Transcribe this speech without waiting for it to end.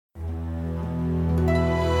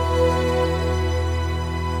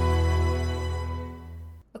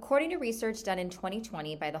According to research done in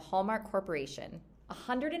 2020 by the Hallmark Corporation,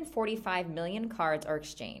 145 million cards are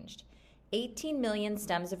exchanged, 18 million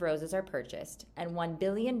stems of roses are purchased, and $1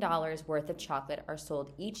 billion worth of chocolate are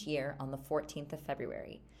sold each year on the 14th of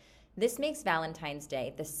February. This makes Valentine's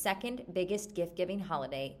Day the second biggest gift-giving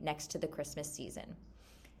holiday next to the Christmas season.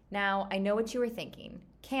 Now, I know what you were thinking.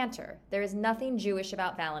 Cantor, there is nothing Jewish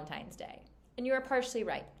about Valentine's Day. And you are partially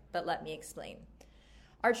right, but let me explain.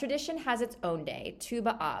 Our tradition has its own day, Tu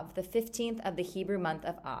B'Av, the 15th of the Hebrew month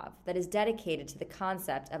of Av, that is dedicated to the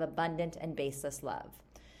concept of abundant and baseless love.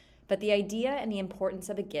 But the idea and the importance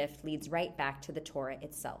of a gift leads right back to the Torah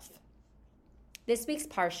itself. This week's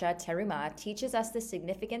Parsha, Terumah, teaches us the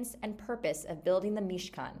significance and purpose of building the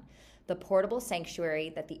Mishkan, the portable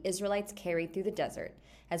sanctuary that the Israelites carried through the desert,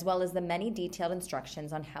 as well as the many detailed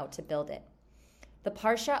instructions on how to build it. The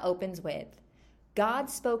Parsha opens with, God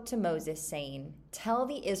spoke to Moses, saying, "Tell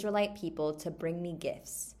the Israelite people to bring me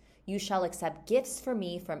gifts. You shall accept gifts for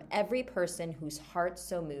me from every person whose heart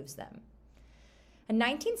so moves them." A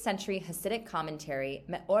 19th century Hasidic commentary,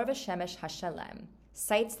 Me'or V'Shemesh HaShalem,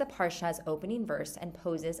 cites the Parsha's opening verse and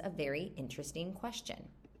poses a very interesting question.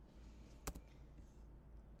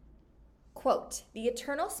 Quote, "The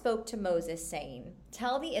Eternal spoke to Moses, saying,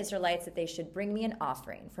 'Tell the Israelites that they should bring me an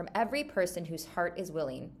offering. From every person whose heart is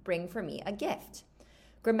willing, bring for me a gift.'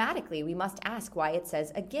 Grammatically, we must ask why it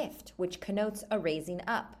says a gift, which connotes a raising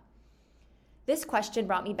up. This question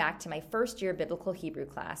brought me back to my first year biblical Hebrew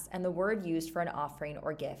class and the word used for an offering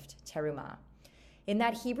or gift, terumah. In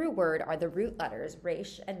that Hebrew word are the root letters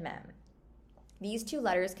resh and mem. These two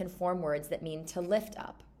letters can form words that mean to lift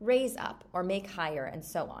up, raise up, or make higher, and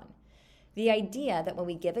so on. The idea that when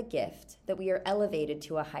we give a gift, that we are elevated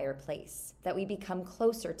to a higher place, that we become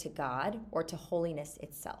closer to God or to holiness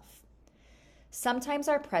itself. Sometimes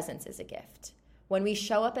our presence is a gift. When we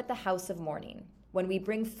show up at the house of mourning, when we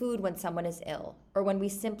bring food when someone is ill, or when we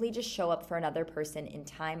simply just show up for another person in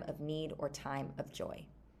time of need or time of joy.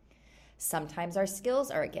 Sometimes our skills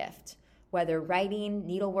are a gift, whether writing,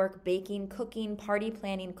 needlework, baking, cooking, party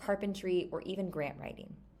planning, carpentry, or even grant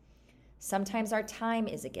writing. Sometimes our time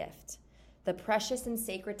is a gift, the precious and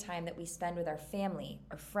sacred time that we spend with our family,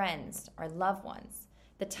 our friends, our loved ones,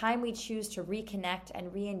 the time we choose to reconnect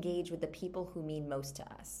and re-engage with the people who mean most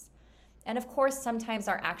to us. And of course, sometimes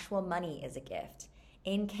our actual money is a gift.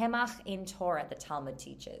 Ein kemach, ein Torah, the Talmud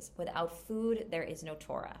teaches. Without food, there is no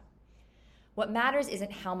Torah. What matters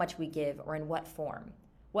isn't how much we give or in what form.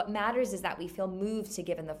 What matters is that we feel moved to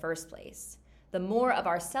give in the first place. The more of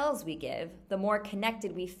ourselves we give, the more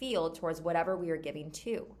connected we feel towards whatever we are giving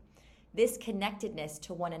to. This connectedness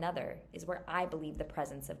to one another is where I believe the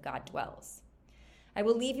presence of God dwells. I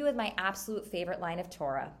will leave you with my absolute favorite line of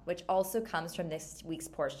Torah, which also comes from this week's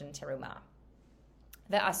portion, Terumah.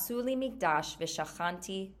 Ve'asu li mikdash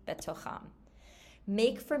v'shachanti betocham.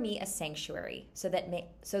 Make for me a sanctuary so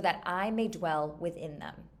that I may dwell within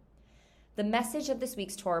them. The message of this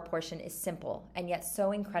week's Torah portion is simple and yet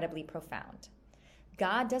so incredibly profound.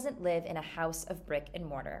 God doesn't live in a house of brick and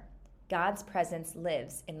mortar. God's presence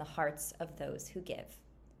lives in the hearts of those who give.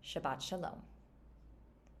 Shabbat Shalom.